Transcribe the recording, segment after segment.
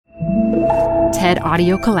TED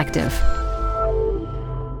Audio Collective.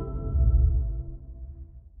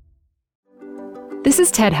 This is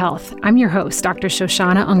TED Health. I'm your host, Dr.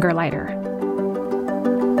 Shoshana Ungerleider.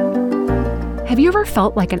 Have you ever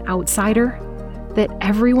felt like an outsider? That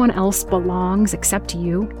everyone else belongs except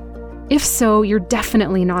you? If so, you're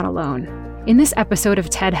definitely not alone. In this episode of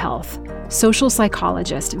TED Health, social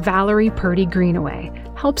psychologist Valerie Purdy Greenaway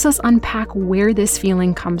helps us unpack where this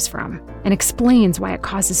feeling comes from and explains why it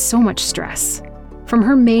causes so much stress. From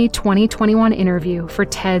her May 2021 interview for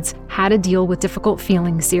TED's How to Deal with Difficult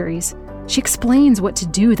Feelings series, she explains what to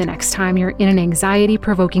do the next time you're in an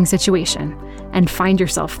anxiety-provoking situation and find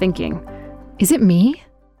yourself thinking, is it me?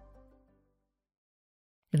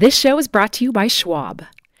 This show is brought to you by Schwab.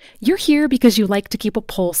 You're here because you like to keep a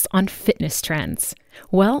pulse on fitness trends.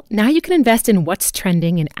 Well, now you can invest in what's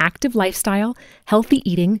trending in active lifestyle, healthy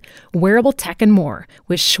eating, wearable tech, and more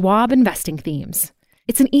with Schwab investing themes.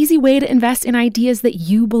 It's an easy way to invest in ideas that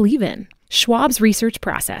you believe in. Schwab's research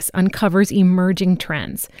process uncovers emerging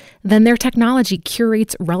trends. Then their technology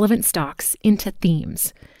curates relevant stocks into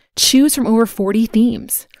themes. Choose from over 40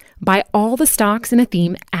 themes. Buy all the stocks in a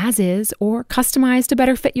theme as is or customize to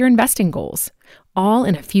better fit your investing goals, all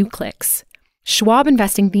in a few clicks. Schwab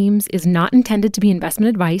Investing Themes is not intended to be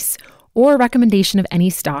investment advice or a recommendation of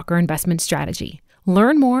any stock or investment strategy.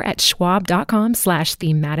 Learn more at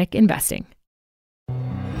schwab.com/thematic investing.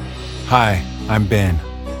 Hi, I'm Ben.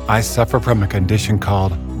 I suffer from a condition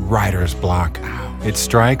called writer's block. It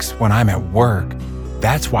strikes when I'm at work.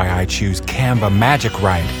 That's why I choose Canva Magic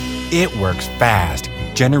Write. It works fast,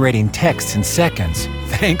 generating text in seconds,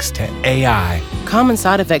 thanks to AI. Common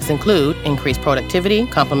side effects include increased productivity,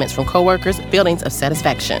 compliments from coworkers, feelings of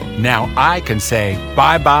satisfaction. Now I can say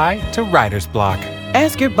bye-bye to writer's block.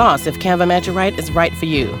 Ask your boss if Canva Magic Write is right for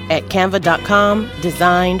you at canva.com,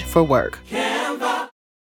 designed for work.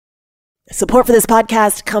 Support for this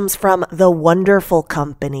podcast comes from The Wonderful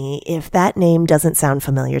Company. If that name doesn't sound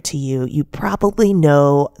familiar to you, you probably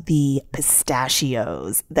know the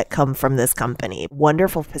pistachios that come from this company.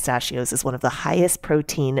 Wonderful Pistachios is one of the highest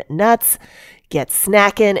protein nuts. Get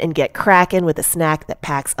snackin' and get crackin' with a snack that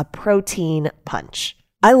packs a protein punch.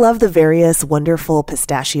 I love the various wonderful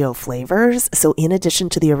pistachio flavors. So in addition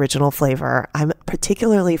to the original flavor, I'm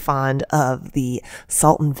particularly fond of the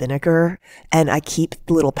salt and vinegar, and I keep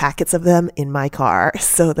little packets of them in my car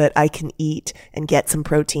so that I can eat and get some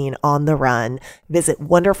protein on the run. Visit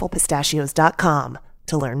wonderfulpistachios.com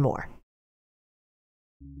to learn more.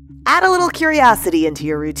 Add a little curiosity into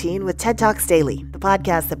your routine with TED Talks Daily, the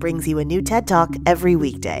podcast that brings you a new TED Talk every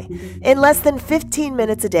weekday. In less than 15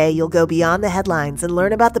 minutes a day, you'll go beyond the headlines and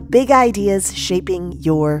learn about the big ideas shaping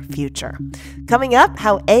your future. Coming up,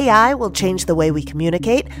 how AI will change the way we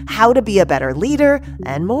communicate, how to be a better leader,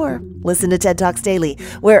 and more. Listen to TED Talks Daily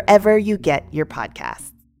wherever you get your podcasts.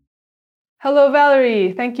 Hello,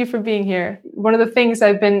 Valerie. Thank you for being here. One of the things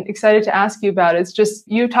I've been excited to ask you about is just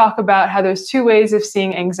you talk about how there's two ways of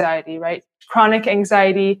seeing anxiety, right? Chronic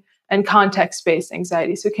anxiety and context-based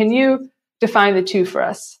anxiety. So can you define the two for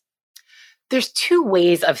us? There's two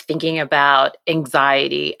ways of thinking about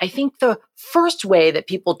anxiety. I think the first way that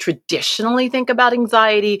people traditionally think about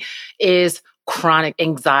anxiety is chronic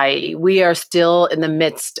anxiety. We are still in the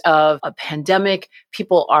midst of a pandemic.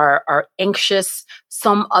 People are anxious.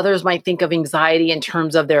 Some others might think of anxiety in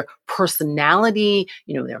terms of their personality,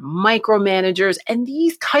 they're micromanagers. And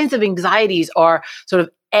these kinds of anxieties are sort of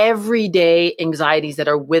everyday anxieties that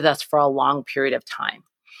are with us for a long period of time.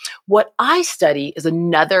 What I study is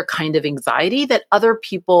another kind of anxiety that other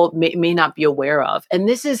people may not be aware of. And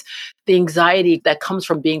this is the anxiety that comes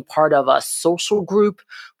from being part of a social group,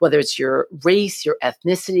 whether it's your race, your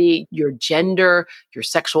ethnicity, your gender, your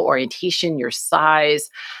sexual orientation, your size,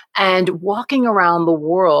 and walking around the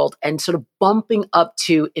world and sort of bumping up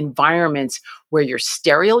to environments where you're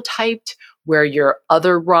stereotyped, where you're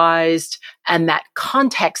otherized, and that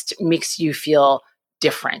context makes you feel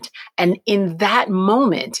different. And in that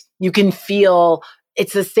moment, you can feel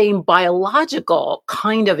it's the same biological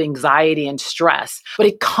kind of anxiety and stress, but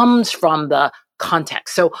it comes from the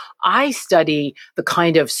context. So I study the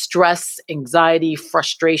kind of stress, anxiety,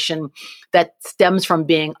 frustration that stems from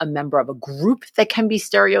being a member of a group that can be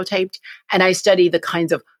stereotyped. And I study the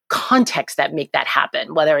kinds of contexts that make that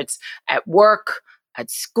happen, whether it's at work, at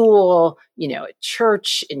school, at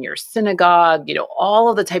church, in your synagogue, all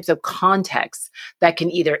of the types of contexts that can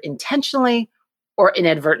either intentionally or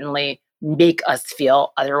inadvertently make us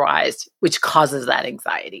feel otherwise, which causes that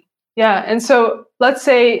anxiety. Yeah. And so let's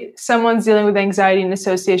say someone's dealing with anxiety in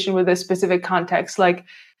association with a specific context, like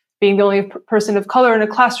being the only person of color in a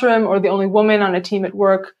classroom or the only woman on a team at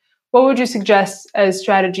work. What would you suggest as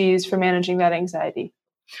strategies for managing that anxiety?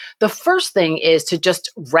 The first thing is to just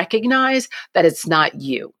recognize that it's not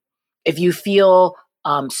you. If you feel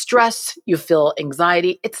stress, you feel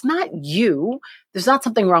anxiety, it's not you. There's not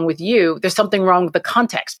something wrong with you. There's something wrong with the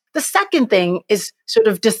context. The second thing is sort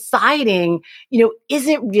of deciding, is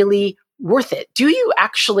it really worth it? Do you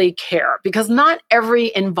actually care? Because not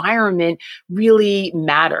every environment really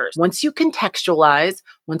matters. Once you contextualize,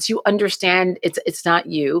 once you understand it's not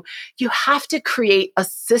you, you have to create a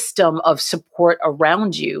system of support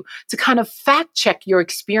around you to kind of fact check your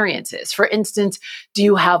experiences. For instance, do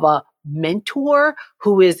you have a mentor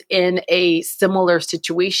who is in a similar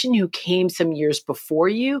situation who came some years before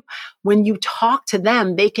you? When you talk to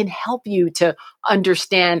them, they can help you to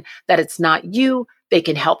understand that it's not you. They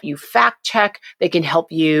can help you fact check. They can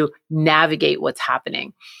help you navigate what's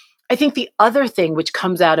happening. I think the other thing which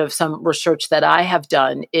comes out of some research that I have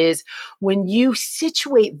done is when you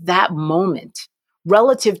situate that moment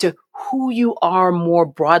relative to who you are more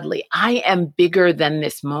broadly, I am bigger than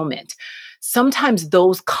this moment. Sometimes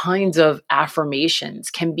those kinds of affirmations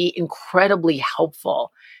can be incredibly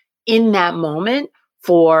helpful in that moment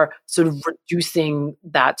for sort of reducing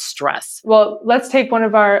that stress. Well, let's take one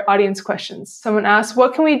of our audience questions. Someone asked,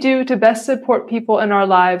 what can we do to best support people in our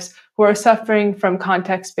lives who are suffering from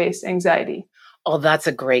context-based anxiety? Oh, that's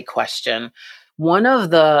a great question. One of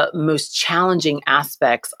the most challenging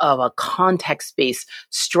aspects of a context-based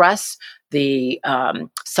stress, the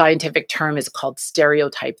scientific term is called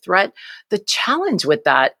stereotype threat. The challenge with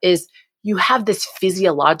that is you have this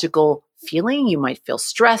physiological feeling. You might feel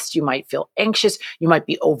stressed. You might feel anxious. You might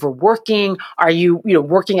be overworking. Are you,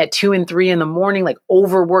 working at 2 and 3 in the morning, like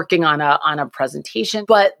overworking on a presentation?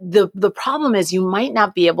 But the problem is you might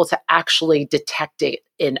not be able to actually detect it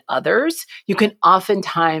in others. You can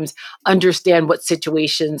oftentimes understand what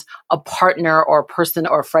situations a partner or a person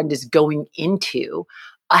or a friend is going into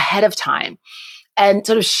ahead of time. And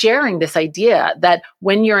sort of sharing this idea that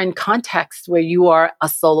when you're in context where you are a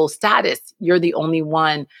solo status, you're the only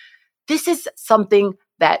one. This is something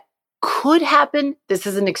that could happen. This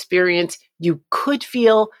is an experience you could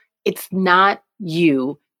feel. It's not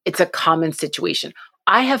you. It's a common situation.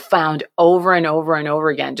 I have found over and over and over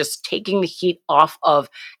again, just taking the heat off of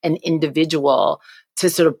an individual to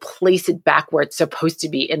sort of place it back where it's supposed to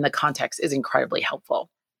be in the context is incredibly helpful.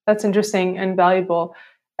 That's interesting and valuable.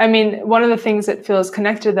 I mean, one of the things that feels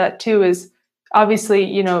connected to that too is obviously,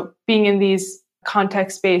 being in these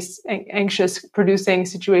context-based anxious producing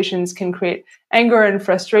situations can create anger and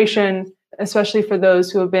frustration, especially for those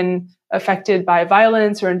who have been affected by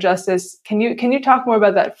violence or injustice. Can you talk more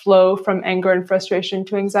about that flow from anger and frustration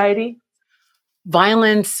to anxiety?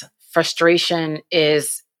 Violence, frustration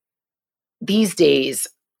is these days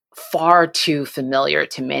far too familiar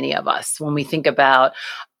to many of us. When we think about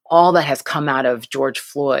all that has come out of George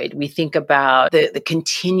Floyd, we think about the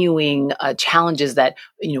continuing challenges that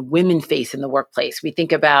women face in the workplace. We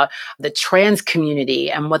think about the trans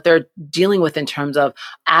community and what they're dealing with in terms of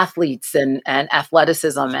athletes and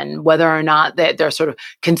athleticism, and whether or not they're sort of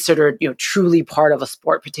considered truly part of a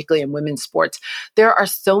sport, particularly in women's sports. There are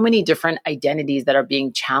so many different identities that are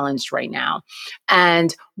being challenged right now.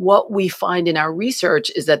 And what we find in our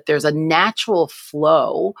research is that there's a natural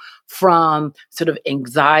flow from sort of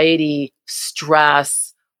anxiety,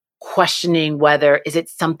 stress, questioning whether is it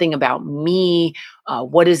something about me,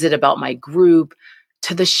 what is it about my group,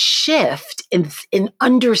 to the shift in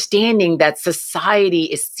understanding that society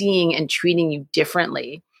is seeing and treating you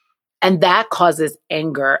differently. And that causes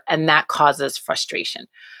anger and that causes frustration.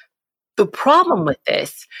 The problem with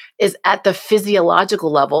this is at the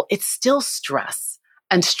physiological level, it's still stress.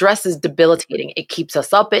 And stress is debilitating. It keeps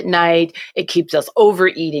us up at night. It keeps us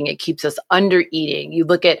overeating. It keeps us undereating. You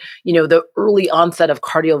look at, the early onset of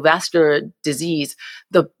cardiovascular disease.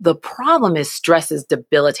 The problem is stress is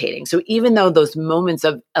debilitating. So even though those moments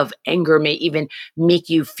of anger may even make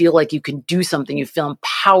you feel like you can do something, you feel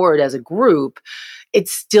empowered as a group, it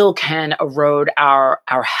still can erode our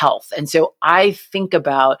health. And so I think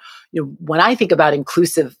about, when I think about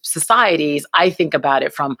inclusive societies, I think about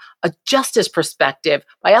it from a justice perspective.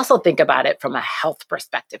 But I also think about it from a health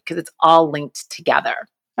perspective because it's all linked together.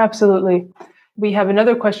 Absolutely. We have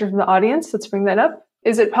another question from the audience. Let's bring that up.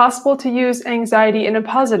 Is it possible to use anxiety in a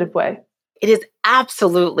positive way? It is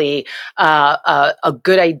absolutely a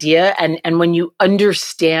good idea. And when you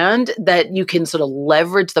understand that you can sort of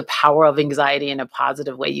leverage the power of anxiety in a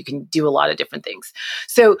positive way, you can do a lot of different things.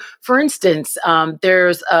 So for instance,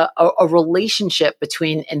 there's a relationship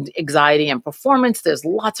between anxiety and performance. There's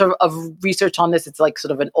lots of research on this. It's like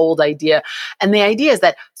sort of an old idea. And the idea is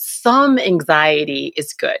that some anxiety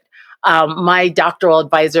is good. My doctoral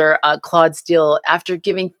advisor, Claude Steele, after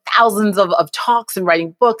giving thousands of talks and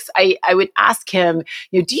writing books, I would ask him,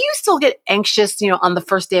 do you still get anxious, on the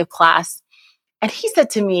first day of class? And he said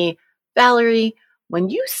to me, Valerie, when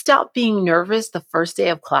you stop being nervous the first day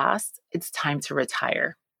of class, it's time to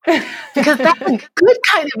retire. Because that's a good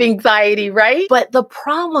kind of anxiety, right? But the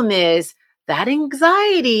problem is that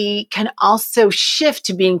anxiety can also shift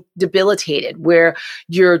to being debilitated, where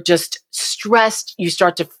you're just stressed, you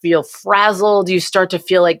start to feel frazzled, you start to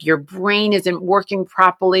feel like your brain isn't working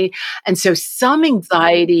properly. And so some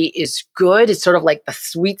anxiety is good. It's sort of like the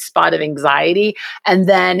sweet spot of anxiety. And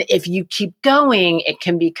then if you keep going, it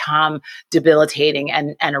can become debilitating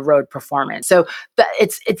and erode performance. So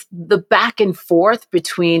it's the back and forth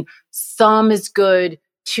between some is good,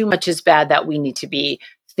 too much is bad that we need to be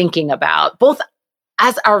thinking about, both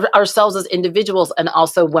as ourselves as individuals and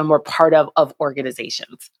also when we're part of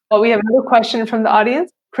organizations. Well, we have another question from the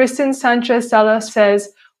audience. Kristen Sanchez Salas says,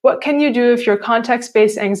 what can you do if your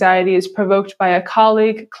context-based anxiety is provoked by a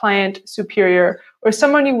colleague, client, superior, or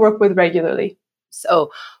someone you work with regularly? So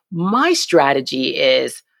my strategy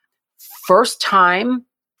is first time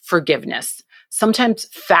forgiveness. Sometimes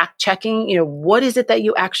fact checking, what is it that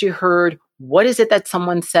you actually heard? What is it that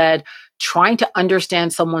someone said? Trying to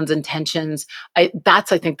understand someone's intentions.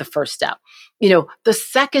 That's, I think, the first step. The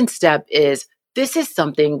second step is this is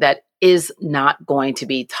something that is not going to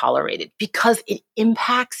be tolerated because it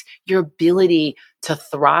impacts your ability to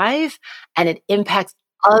thrive and it impacts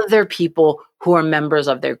other people who are members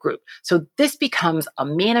of their group. So this becomes a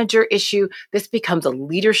manager issue. This becomes a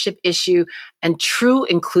leadership issue. And true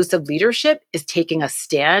inclusive leadership is taking a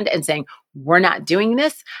stand and saying, we're not doing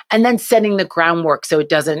this, and then setting the groundwork so it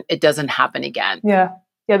doesn't happen again. Yeah,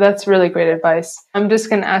 that's really great advice. I'm just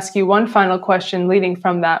going to ask you one final question leading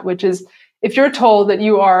from that, which is, if you're told that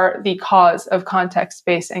you are the cause of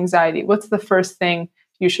context-based anxiety, what's the first thing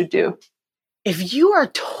you should do? If you are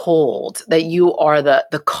told that you are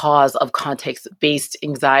the cause of context-based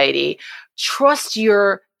anxiety, trust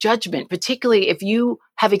your judgment, particularly if you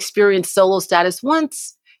have experienced solo status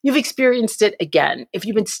once, you've experienced it again. If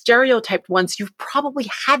you've been stereotyped once, you've probably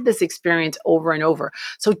had this experience over and over.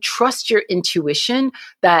 So trust your intuition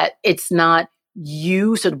that it's not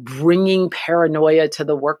you sort of bringing paranoia to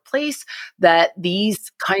the workplace, that these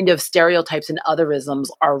kind of stereotypes and otherisms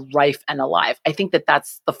are rife and alive. I think that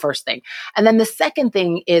that's the first thing. And then the second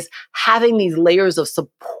thing is having these layers of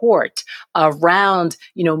support around,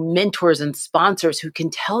 mentors and sponsors who can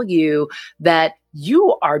tell you that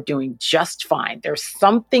you are doing just fine. There's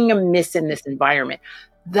something amiss in this environment.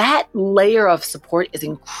 That layer of support is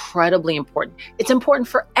incredibly important. It's important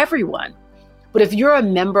for everyone. But if you're a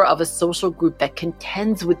member of a social group that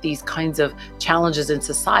contends with these kinds of challenges in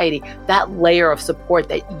society, that layer of support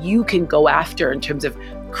that you can go after in terms of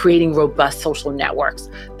creating robust social networks,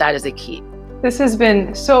 that is a key. This has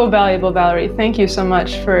been so valuable, Valerie. Thank you so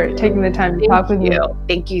much for taking the time to talk with me.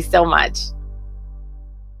 Thank you so much.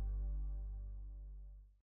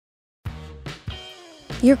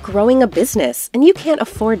 You're growing a business and you can't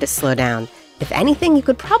afford to slow down. If anything, you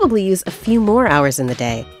could probably use a few more hours in the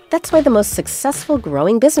day. That's why the most successful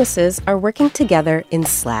growing businesses are working together in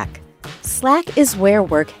Slack. Slack is where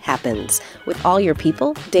work happens, with all your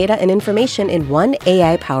people, data, and information in one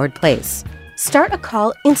AI-powered place. Start a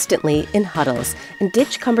call instantly in huddles and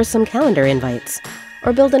ditch cumbersome calendar invites.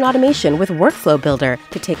 Or build an automation with Workflow Builder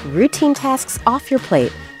to take routine tasks off your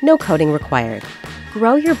plate, no coding required.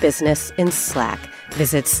 Grow your business in Slack.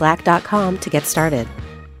 Visit slack.com to get started.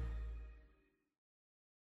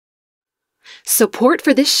 Support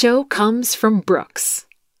for this show comes from Brooks.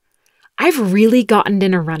 I've really gotten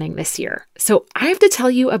into running this year, so I have to tell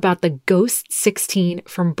you about the Ghost 16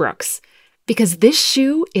 from Brooks, because this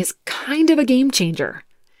shoe is kind of a game changer.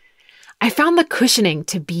 I found the cushioning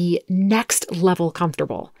to be next level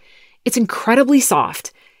comfortable. It's incredibly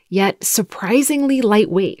soft, yet surprisingly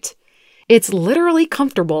lightweight. It's literally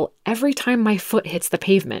comfortable every time my foot hits the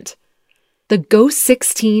pavement. The Ghost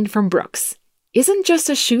 16 from Brooks isn't just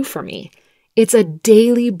a shoe for me. It's a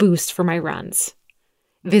daily boost for my runs.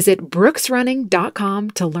 Visit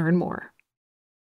brooksrunning.com to learn more.